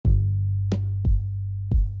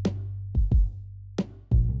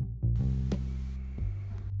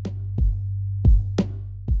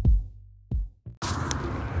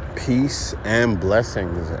Peace and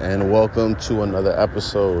blessings, and welcome to another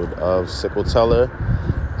episode of Sickle Teller.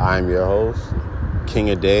 I'm your host,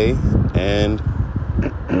 King of Day, and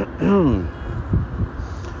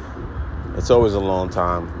it's always a long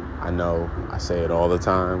time. I know, I say it all the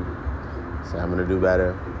time. Say I'm going to do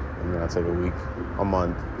better. I'm going to take a week, a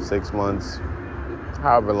month, 6 months,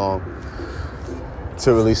 however long,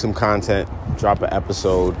 to release some content, drop an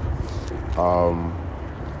episode.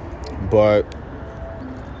 But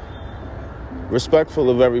respectful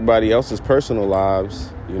of everybody else's personal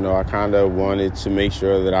lives, I kind of wanted to make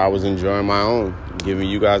sure that I was enjoying my own, giving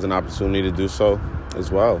you guys an opportunity to do so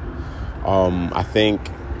as well. I think,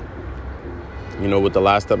 with the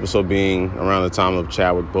last episode being around the time of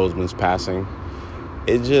Chadwick Boseman's passing,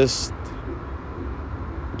 it just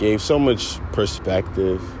gave so much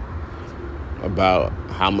perspective about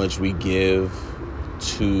how much we give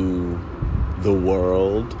to the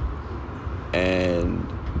world and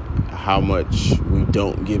how much we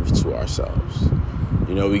don't give to ourselves.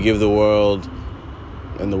 We give the world,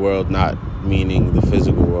 and the world not meaning the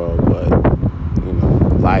physical world, but,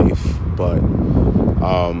 life, but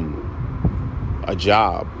a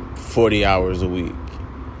job, 40 hours a week.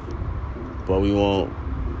 But we won't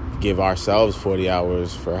give ourselves 40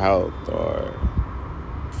 hours for health or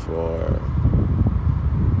for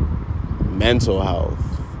mental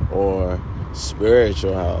health or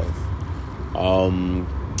spiritual health.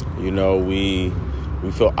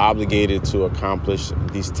 We feel obligated to accomplish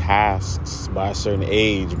these tasks by a certain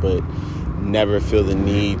age, but never feel the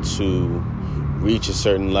need to reach a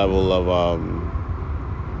certain level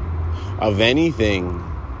of anything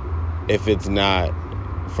if it's not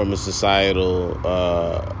from a societal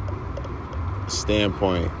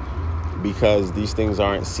standpoint, because these things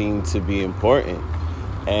aren't seen to be important.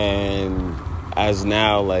 And as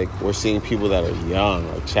now, we're seeing people that are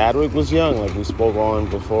young. Chadwick was young, like we spoke on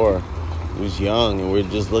before. He was young, and we're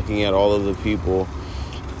just looking at all of the people,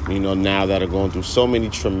 now that are going through so many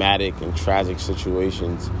traumatic and tragic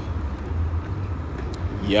situations.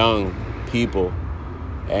 Young people.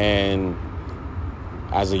 And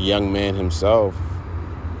as a young man himself,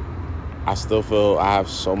 I still feel I have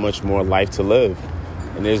so much more life to live.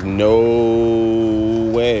 And there's no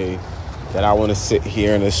way that I want to sit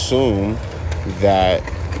here and assume that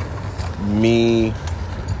me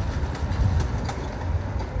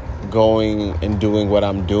going and doing what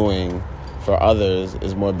I'm doing for others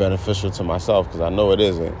is more beneficial to myself, because I know it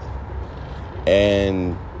isn't.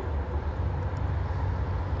 And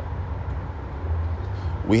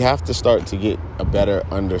we have to start to get a better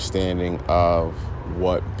understanding of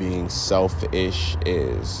what being selfish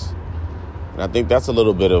is. And I think that's a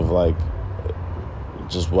little bit of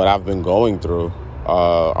just what I've been going through.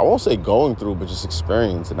 I won't say going through, but just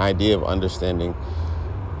experience, an idea of understanding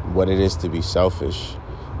what it is to be selfish.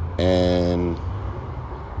 And,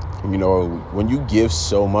 when you give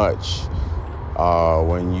so much,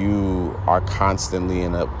 when you are constantly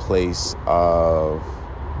in a place of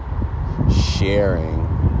sharing,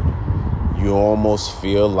 you almost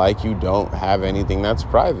feel like you don't have anything that's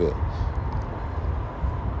private.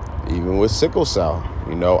 Even with sickle cell,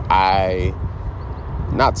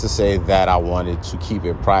 not to say that I wanted to keep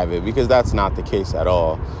it private, because that's not the case at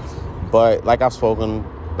all. But like I've spoken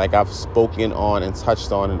on and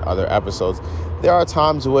touched on in other episodes, there are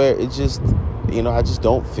times where it just, I just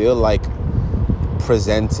don't feel like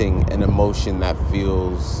presenting an emotion that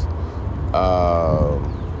feels, I'm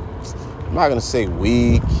not going to say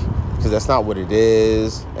weak, because that's not what it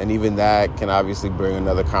is. And even that can obviously bring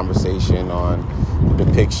another conversation on the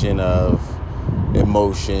depiction of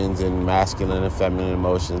emotions and masculine and feminine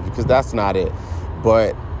emotions, because that's not it.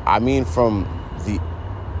 But I mean, from the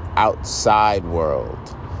outside world,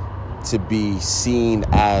 to be seen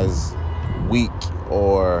as weak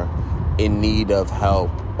or in need of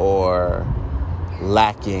help or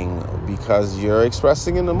lacking because you're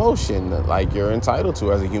expressing an emotion like you're entitled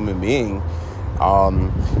to as a human being,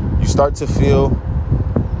 you start to feel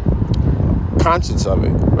conscious of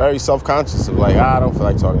it, very self-conscious of I don't feel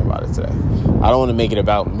like talking about it today. I don't want to make it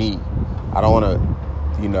about me. I don't want to,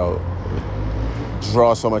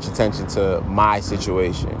 draw so much attention to my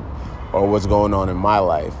situation or what's going on in my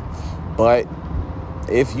life. But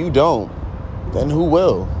if you don't, then who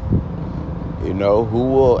will? Who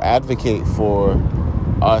will advocate for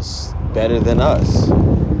us better than us?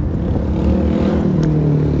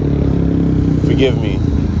 Forgive me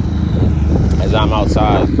as I'm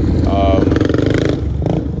outside.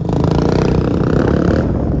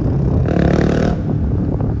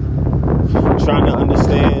 Trying to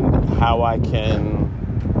understand how I can...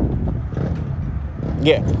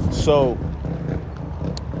 So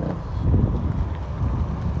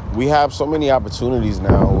we have so many opportunities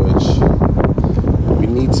now, which we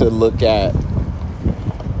need to look at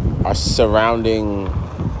our surroundings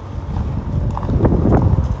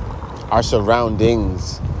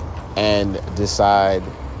and decide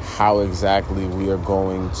how exactly we are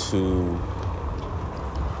going to,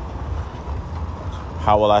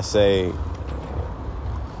 how will I say,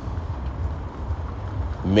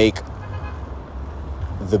 make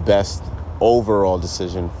the best overall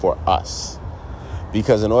decision for us.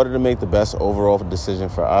 Because in order to make the best overall decision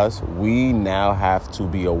for us, we now have to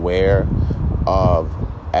be aware of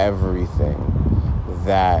everything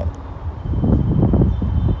that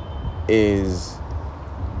is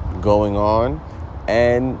going on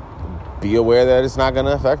and be aware that it's not going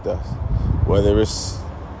to affect us. Whether it's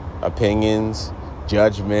opinions,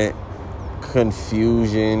 judgment,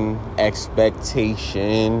 confusion,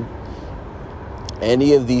 expectation,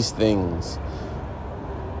 any of these things.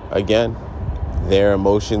 Again, there are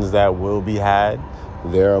emotions that will be had.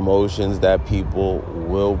 There are emotions that people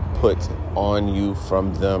will put on you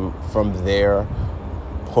from their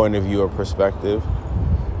point of view or perspective.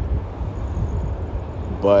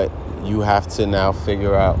 But you have to now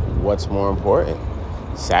figure out what's more important.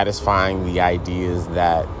 Satisfying the ideas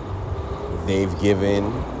that they've given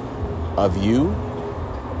of you,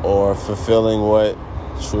 or fulfilling what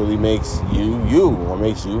truly makes you, what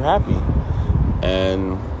makes you happy.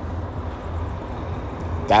 And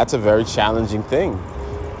that's a very challenging thing,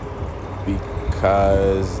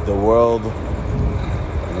 because the world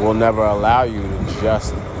will never allow you to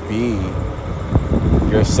just be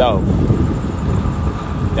yourself.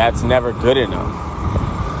 That's never good enough.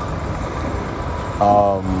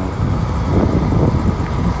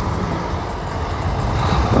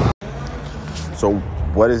 So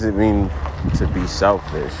what does it mean to be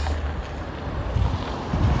selfish?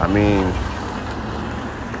 I mean,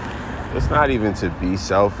 it's not even to be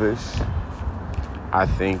selfish. I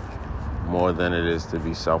think more than it is to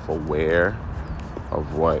be self-aware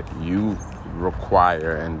of what you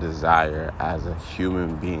require and desire as a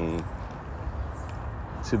human being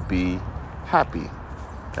to be happy.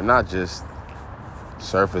 And not just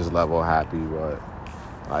surface level happy, but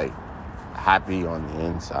like happy on the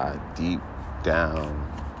inside, deep down,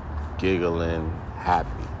 giggling,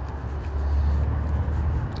 happy.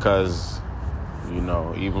 Because, you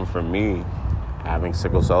know, even for me, having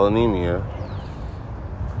sickle cell anemia,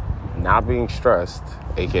 not being stressed,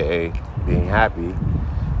 aka being happy,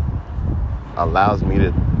 allows me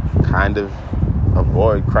to kind of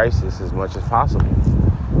avoid crisis as much as possible.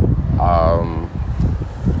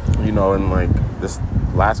 You know, and like this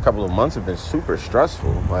last couple of months have been super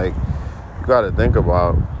stressful. Like, you got to think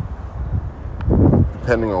about,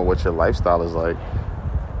 depending on what your lifestyle is like,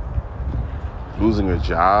 losing a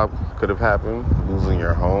job could have happened, losing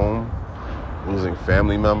your home, losing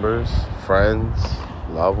family members, friends,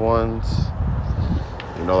 loved ones.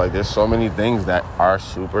 You know, like, there's so many things that are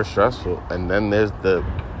super stressful. And then there's the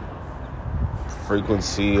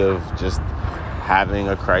frequency of just having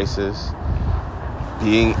a crisis,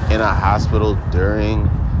 being in a hospital during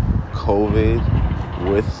COVID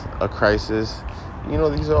with a crisis. You know,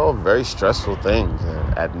 these are all very stressful things.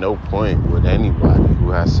 And at no point would anybody who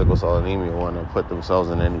has sickle cell anemia want to put themselves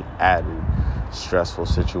in any added stressful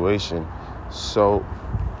situation. So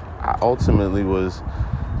I ultimately was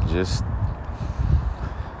just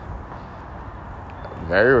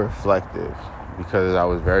very reflective, because I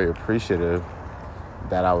was very appreciative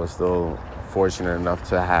that I was still fortunate enough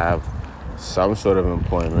to have some sort of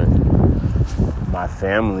employment. My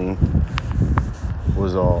family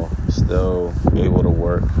was all still able to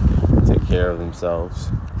work, take care of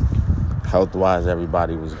themselves. Health-wise,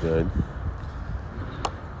 everybody was good.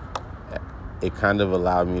 It kind of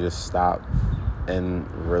allowed me to stop and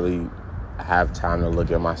really have time to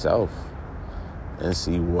look at myself and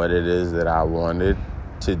see what it is that I wanted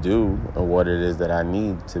to do and what it is that I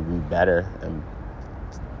need to be better and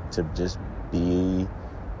to just be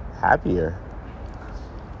happier.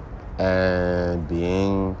 And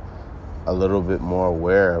being a little bit more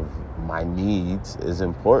aware of my needs is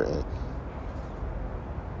important,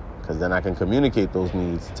 because then I can communicate those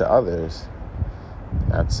needs to others.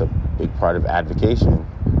 That's a big part of advocacy.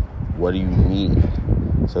 What do you need?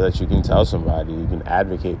 So that you can tell somebody, you can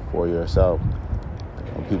advocate for yourself.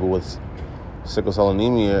 You know, people with sickle cell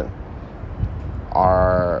anemia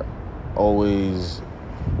are always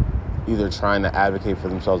either trying to advocate for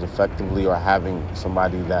themselves effectively or having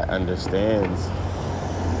somebody that understands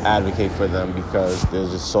advocate for them, because there's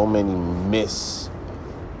just so many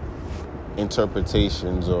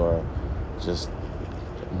misinterpretations or just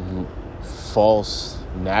false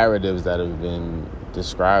narratives that have been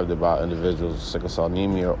described about individuals with sickle cell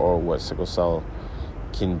anemia, or what sickle cell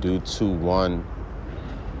can do to one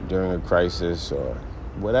during a crisis, or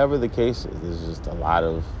whatever the case is. There's just a lot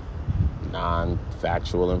of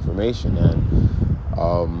non-factual information, and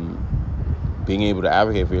being able to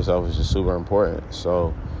advocate for yourself is just super important.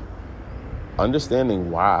 So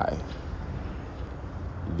understanding why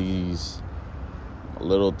these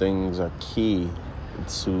little things are key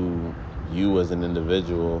to you as an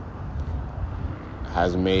individual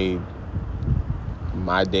has made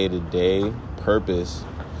my day-to-day purpose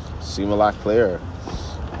seem a lot clearer.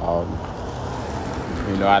 I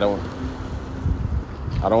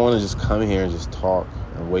don't want to just come here and just talk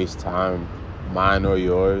and waste time, mine or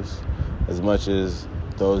yours. As much as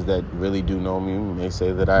those that really do know me may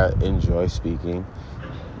say that I enjoy speaking.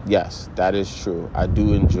 Yes, that is true. I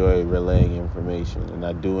do enjoy relaying information, and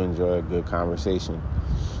I do enjoy a good conversation.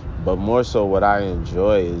 But more so, what I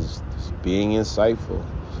enjoy is just being insightful,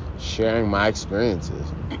 sharing my experiences,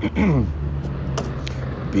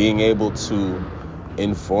 being able to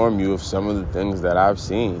inform you of some of the things that I've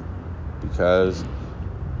seen, because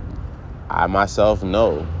I myself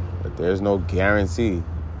know that there's no guarantee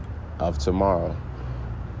of tomorrow.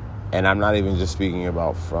 And I'm not even just speaking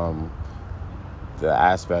about from the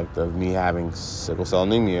aspect of me having sickle cell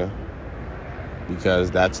anemia, because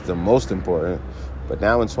that's the most important. But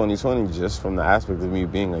now in 2020, just from the aspect of me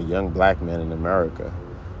being a young black man in America,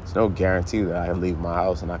 there's no guarantee that I can leave my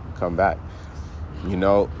house and I can come back.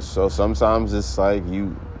 So sometimes it's like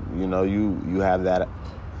you have that.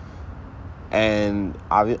 And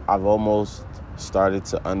I've almost started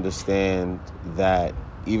to understand that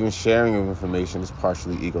even sharing of information is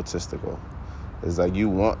partially egotistical. It's like you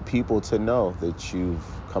want people to know that you've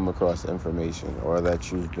come across information, or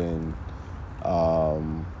that you've been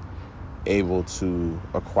able to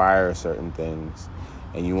acquire certain things,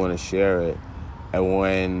 and you want to share it. And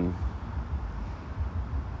when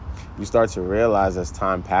you start to realize as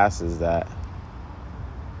time passes that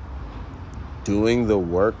doing the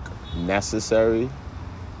work necessary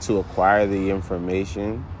to acquire the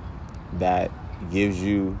information that gives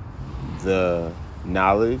you the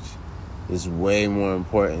knowledge is way more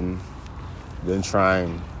important than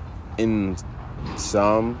trying, in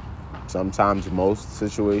sometimes most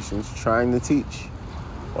situations, trying to teach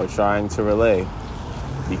or trying to relay.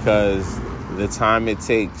 Because the time it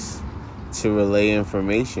takes to relay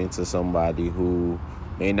information to somebody who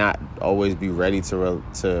may not always be ready to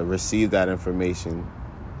receive that information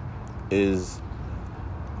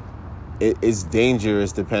it's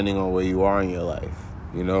dangerous, depending on where you are in your life.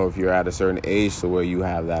 If you're at a certain age to where you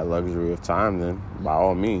have that luxury of time, then by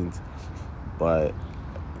all means. But,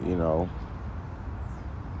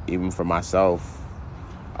 even for myself,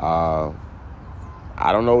 I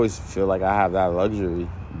don't always feel like I have that luxury,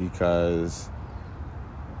 because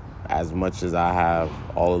as much as I have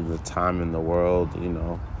all of the time in the world,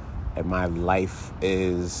 and my life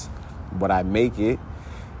is what I make it,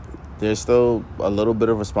 there's still a little bit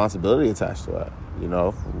of responsibility attached to it.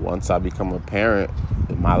 Once I become a parent,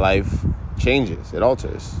 my life changes. It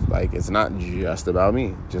alters. Like, it's not just about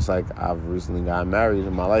me. Just like I've recently gotten married,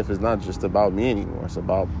 and my life is not just about me anymore. It's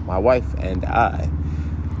about my wife and I.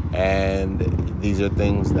 And these are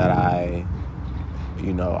things that I,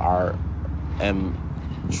 am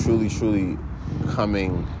truly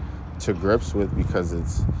coming to grips with, because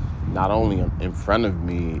it's not only in front of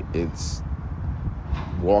me, it's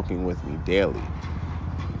walking with me daily.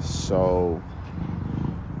 So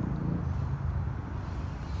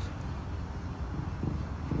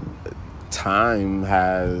time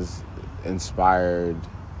has inspired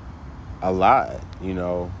a lot,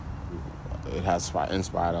 it has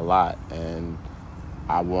inspired a lot. And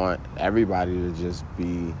I want everybody to just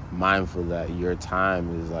be mindful that your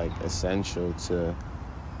time is like essential to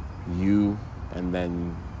you, and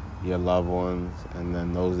then your loved ones, and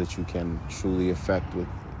then those that you can truly affect with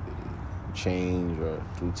change or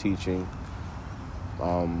through teaching.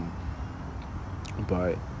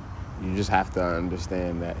 But you just have to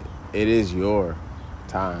understand that it is your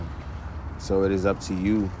time. So it is up to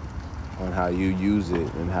you on how you use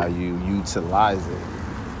it and how you utilize it.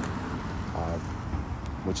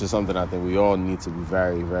 Which is something I think we all need to be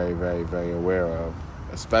very, very, very, very aware of,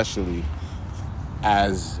 especially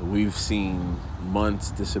as we've seen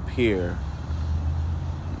months disappear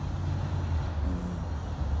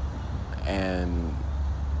and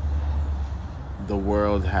the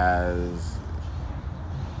world has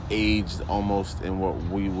aged almost in what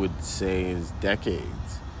we would say is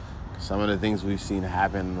decades. Some of the things we've seen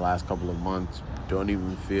happen in the last couple of months don't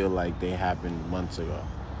even feel like they happened months ago,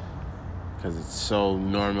 because it's so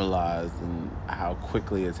normalized and how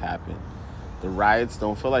quickly it's happened. The riots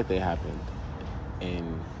don't feel like they happened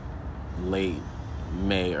in late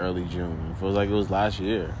May, early June. It feels like it was last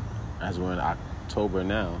year, as we're in October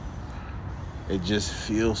now. It just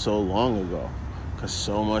feels so long ago because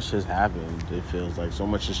so much has happened. It feels like so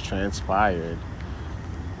much has transpired.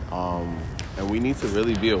 And we need to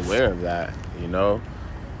really be aware of that,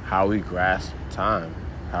 how we grasp time,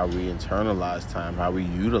 how we internalize time, how we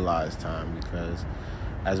utilize time, because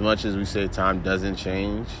as much as we say time doesn't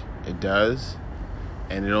change, it does,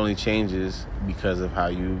 and it only changes because of how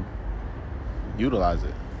you utilize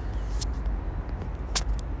it.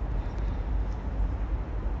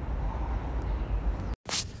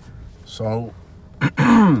 So,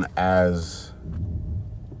 as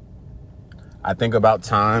I think about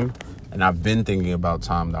time, and I've been thinking about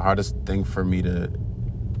time, the hardest thing for me to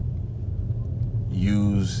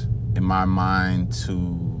use in my mind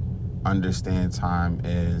to understand time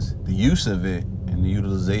is the use of it and the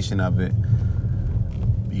utilization of it,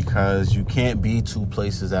 because you can't be two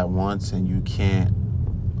places at once and you can't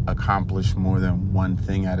accomplish more than one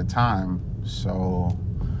thing at a time. So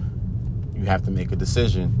you have to make a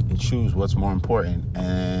decision and choose what's more important.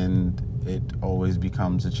 And it always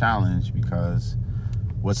becomes a challenge because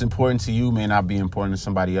what's important to you may not be important to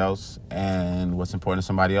somebody else, and what's important to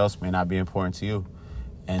somebody else may not be important to you.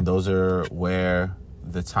 And those are where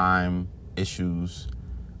the time issues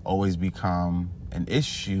always become an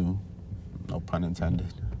issue, no pun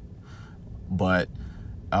intended. But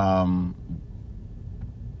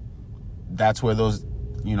that's where those,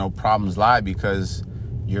 problems lie, because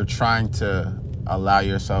you're trying to allow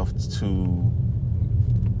yourself to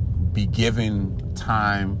be given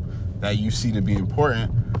time that you see to be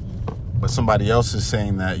important, but somebody else is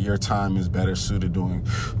saying that your time is better suited doing,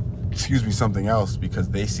 something else because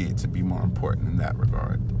they see it to be more important in that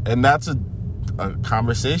regard. And that's a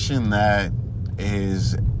conversation that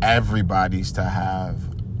is everybody's to have.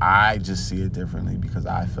 I just see it differently because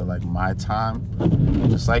I feel like my time,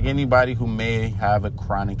 just like anybody who may have a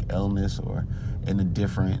chronic illness or in a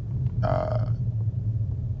different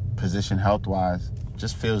position health-wise,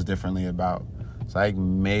 just feels differently about. It's like,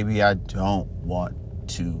 maybe I don't want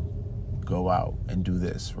to go out and do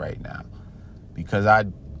this right now because I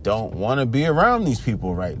don't want to be around these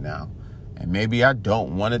people right now. And maybe I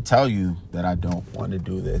don't want to tell you that I don't want to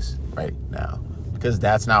do this right now because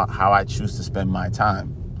that's not how I choose to spend my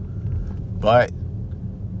time. But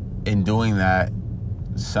in doing that,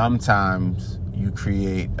 sometimes you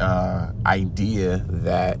create an idea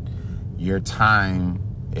that your time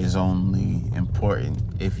is only important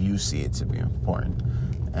if you see it to be important.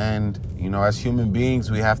 And, as human beings,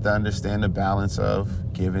 we have to understand the balance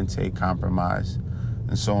of give and take, compromise,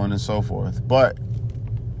 and so on and so forth. But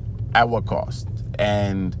at what cost?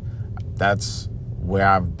 And that's where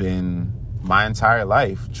I've been my entire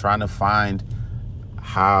life, trying to find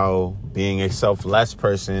how being a selfless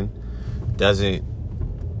person doesn't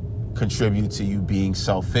contribute to you being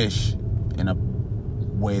selfish in a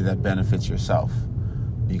way that benefits yourself,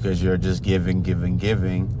 because you're just giving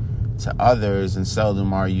to others, and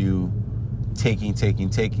seldom are you taking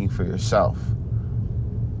for yourself.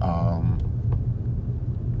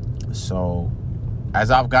 So as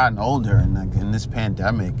I've gotten older, and in this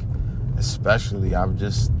pandemic especially, I've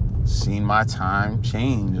just seen my time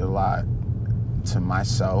change a lot to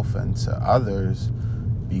myself and to others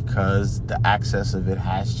because the access of it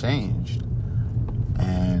has changed.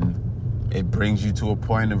 And it brings you to a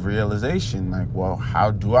point of realization, like, well,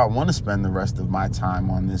 how do I want to spend the rest of my time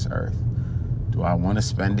on this earth? Do I want to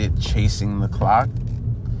spend it chasing the clock?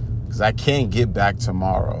 Because I can't get back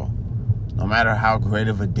tomorrow. No matter how great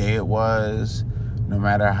of a day it was, no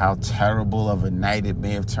matter how terrible of a night it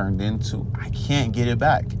may have turned into, I can't get it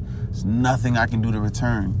back. There's nothing I can do to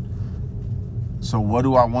return. So what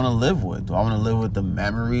do I want to live with? Do I want to live with the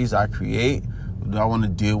memories I create? Or do I want to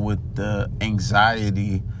deal with the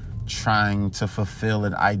anxiety trying to fulfill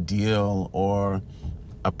an ideal or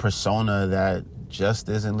a persona that just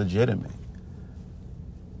isn't legitimate?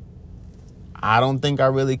 I don't think I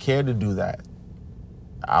really care to do that.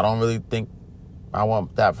 I don't really think I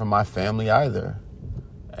want that for my family either.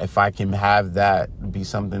 If I can have that be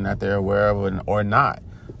something that they're aware of or not.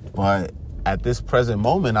 But at this present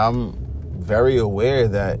moment, I'm very aware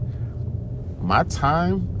that my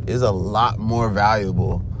time is a lot more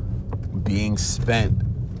valuable being spent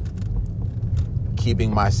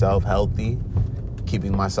keeping myself healthy,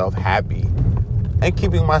 keeping myself happy, and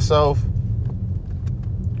keeping myself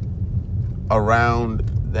around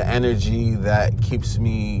the energy that keeps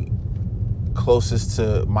me closest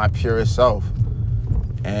to my purest self.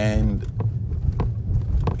 And,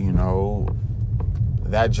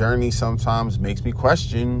 that journey sometimes makes me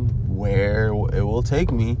question where it will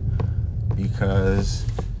take me, because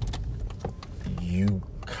you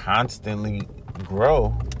constantly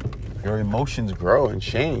grow. Your emotions grow and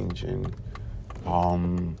change, and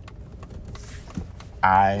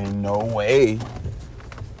I in no way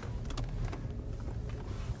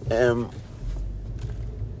am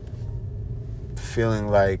feeling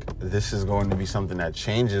like this is going to be something that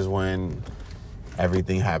changes when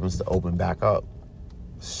everything happens to open back up.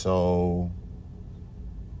 So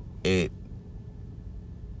it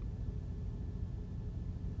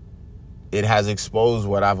has exposed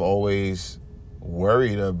what I've always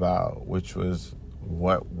worried about, which was,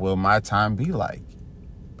 what will my time be like?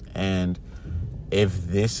 And if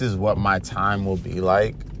this is what my time will be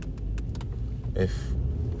like, if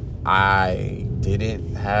I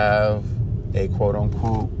didn't have a quote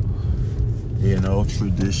unquote,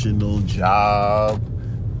 traditional job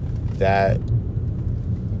that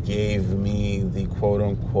gave me the quote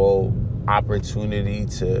unquote opportunity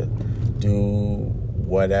to do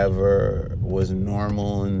whatever was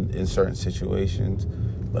normal in certain situations,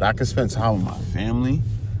 but I can spend time with my family,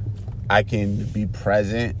 I can be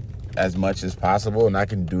present as much as possible, and I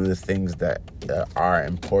can do the things that are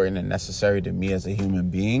important and necessary to me as a human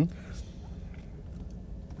being,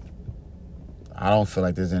 I don't feel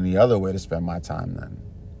like there's any other way to spend my time then.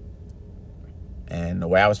 And the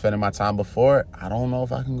way I was spending my time before, I don't know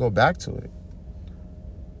if I can go back to it.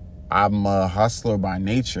 I'm a hustler by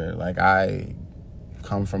nature. Like, I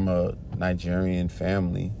come from a Nigerian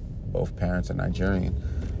family. Both parents are Nigerian.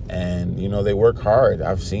 And, they work hard.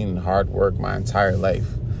 I've seen hard work my entire life.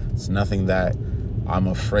 It's nothing that I'm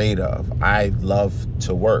afraid of. I love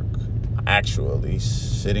to work. Actually,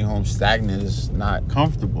 sitting home stagnant is not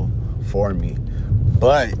comfortable for me.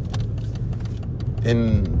 But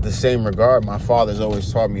in the same regard, my father's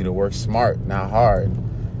always taught me to work smart, not hard.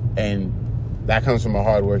 And that comes from a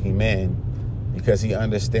hardworking man, because he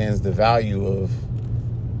understands the value of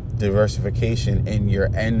diversification in your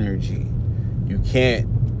energy. You can't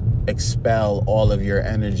expel all of your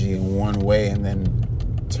energy in one way and then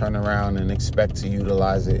turn around and expect to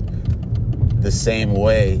utilize it the same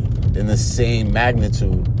way, in the same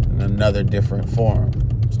magnitude, in another different form.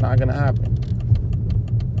 It's not going to happen.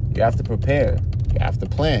 You have to prepare. You have to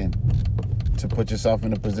plan to put yourself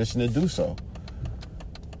in a position to do so.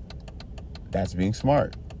 That's being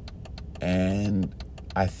smart. And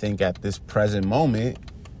I think at this present moment,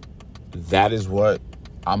 that is what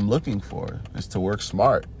I'm looking for, is to work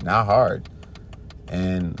smart, not hard.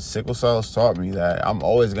 And sickle cell has taught me that I'm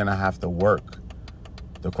always going to have to work.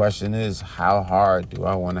 The question is, how hard do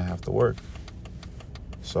I want to have to work?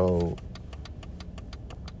 So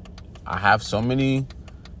I have so many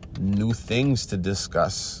new things to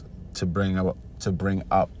discuss, to bring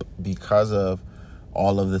up because of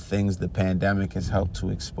all of the things the pandemic has helped to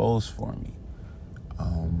expose for me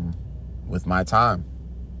with my time.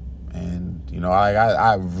 And,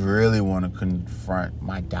 I really want to confront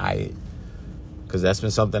my diet, because that's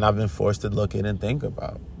been something I've been forced to look at and think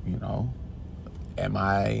about. Am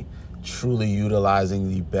I truly utilizing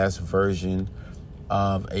the best version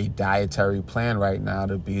of a dietary plan right now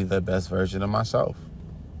to be the best version of myself?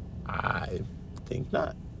 I think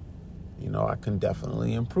not. I can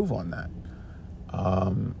definitely improve on that.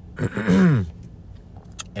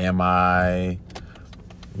 Am I,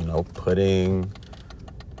 putting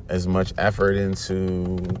as much effort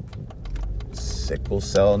into sickle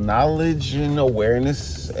cell knowledge and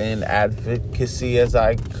awareness and advocacy as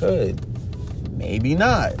I could? Maybe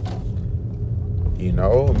not.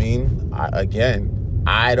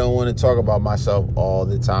 I don't want to talk about myself all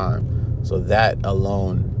the time. So that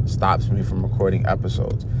alone stops me from recording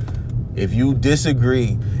episodes. If you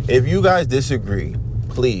guys disagree,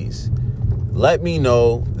 please let me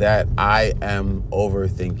know that I am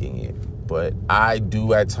overthinking it. But I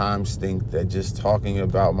do at times think that just talking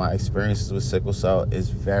about my experiences with sickle cell is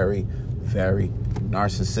very, very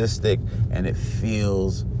narcissistic, and it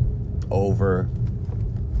feels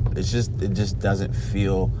it just doesn't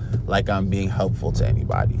feel like I'm being helpful to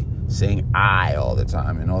anybody. Saying I all the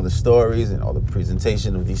time, and all the stories and all the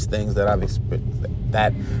presentation of these things that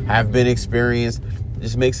that have been experienced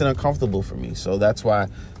just makes it uncomfortable for me. So that's why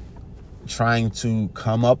trying to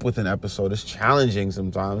come up with an episode is challenging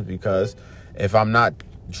sometimes, because if I'm not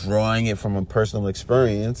drawing it from a personal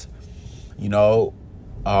experience, is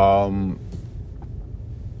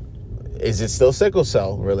it still sickle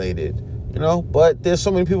cell related? But there's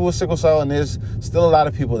so many people with sickle cell, and there's still a lot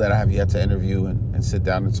of people that I have yet to interview and sit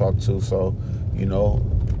down and talk to. So,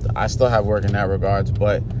 I still have work in that regards,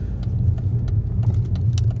 but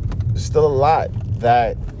there's still a lot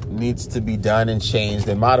that needs to be done and changed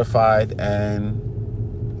and modified. And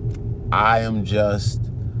I am just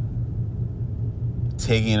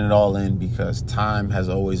taking it all in because time has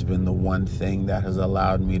always been the one thing that has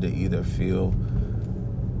allowed me to either feel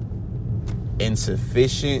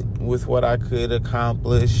insufficient with what I could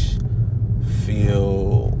accomplish,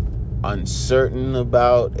 feel uncertain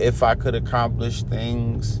about if I could accomplish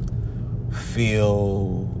things,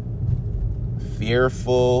 feel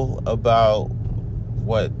fearful about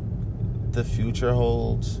what the future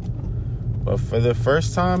holds. But for the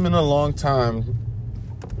first time in a long time,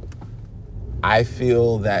 I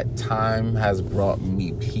feel that time has brought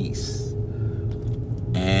me peace.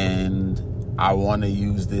 And I want to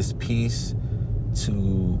use this peace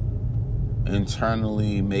to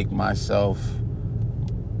internally make myself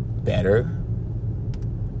better,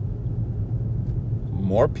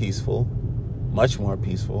 more peaceful, much more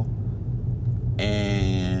peaceful,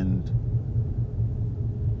 and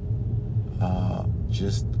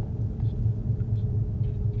just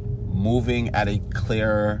moving at a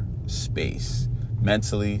clearer space,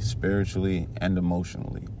 mentally, spiritually, and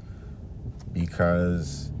emotionally.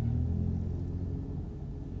 Because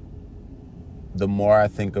the more I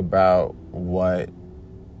think about what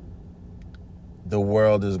the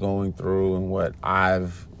world is going through and what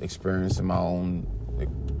I've experienced in my own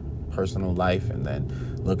personal life, and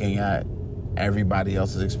then looking at everybody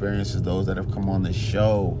else's experiences, those that have come on the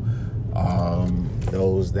show,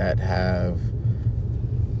 those that have,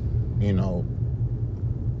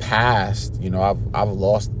 passed. I've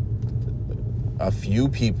lost a few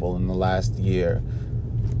people in the last year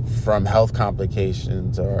from health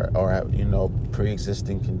complications or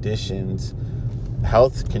pre-existing conditions,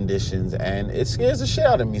 health conditions, and it scares the shit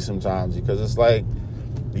out of me sometimes because it's like,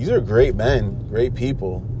 these are great men, great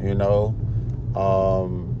people,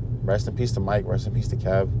 rest in peace to Mike, rest in peace to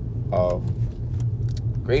Kev.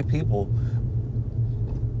 Great people.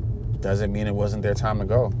 Doesn't mean it wasn't their time to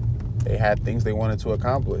go. They had things they wanted to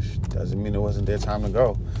accomplish. Doesn't mean it wasn't their time to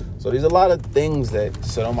go. So there's a lot of things that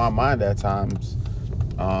sit on my mind at times.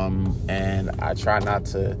 And I try not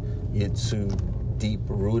to get too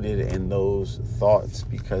deep-rooted in those thoughts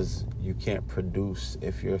because you can't produce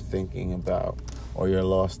if you're thinking about or you're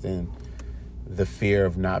lost in the fear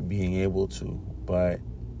of not being able to. But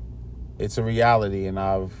it's a reality, and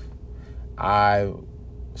I've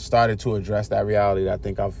started to address that reality. I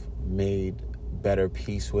think I've made better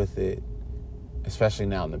peace with it, especially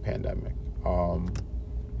now in the pandemic.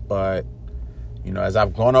 But, as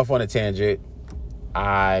I've gone off on a tangent,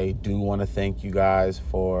 I do want to thank you guys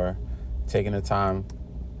for taking the time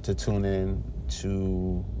to tune in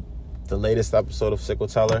to the latest episode of Sickle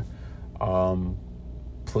Teller.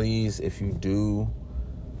 Please, if you do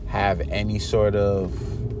have any sort of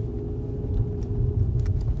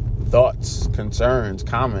thoughts, concerns,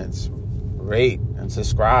 comments, rate and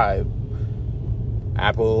subscribe.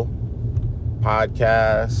 Apple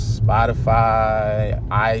Podcasts, Spotify,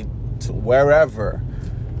 wherever.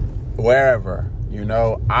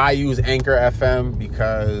 I use Anchor FM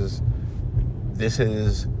because this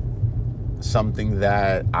is something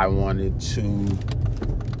that I wanted to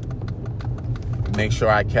make sure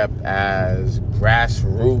I kept as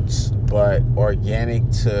grassroots but organic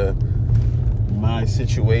to my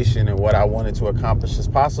situation and what I wanted to accomplish as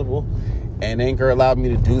possible. And Anchor allowed me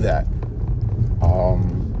to do that.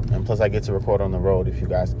 And plus I get to record on the road, if you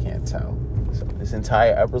guys can't tell. So this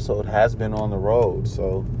entire episode has been on the road.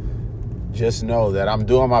 So just know that I'm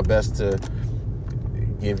doing my best to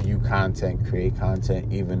give you content, create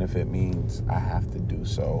content, even if it means I have to do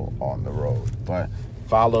so on the road. But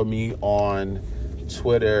follow me on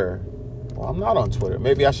Twitter. Well, I'm not on Twitter.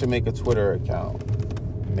 Maybe I should make a Twitter account.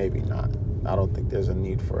 Maybe not. I don't think there's a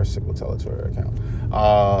need for a Sickle Teller Twitter account.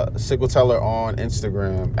 Sickle Teller on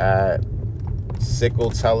Instagram at Sickle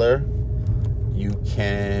Teller. You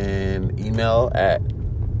can email at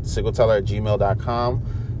sickleteller@gmail.com.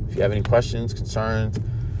 If you have any questions, concerns,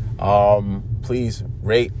 please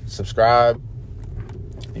rate, subscribe.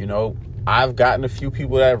 I've gotten a few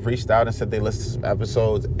people that have reached out and said they listened to some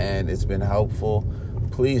episodes and it's been helpful.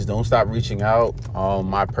 Please don't stop reaching out.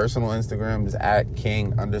 My personal Instagram is at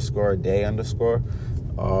 @king_day_.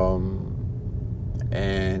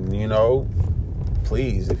 And,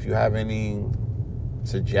 please, if you have any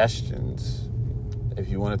suggestions, if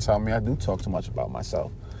you want to tell me I do talk too much about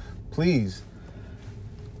myself, please.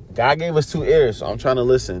 God gave us 2 ears, so I'm trying to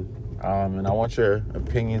listen. And I want your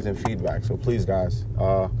opinions and feedback. So please, guys,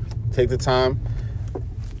 take the time.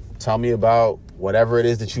 Tell me about whatever it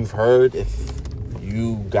is that you've heard. If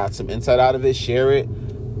you got some insight out of it, share it.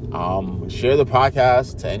 Share the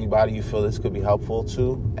podcast to anybody you feel this could be helpful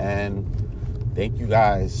to. And thank you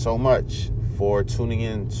guys so much for tuning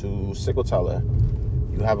in to Sickle Teller.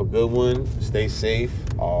 You have a good one. Stay safe.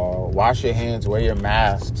 Wash your hands. Wear your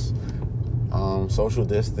masks. Social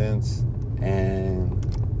distance. And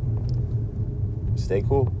stay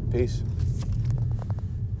cool. Peace.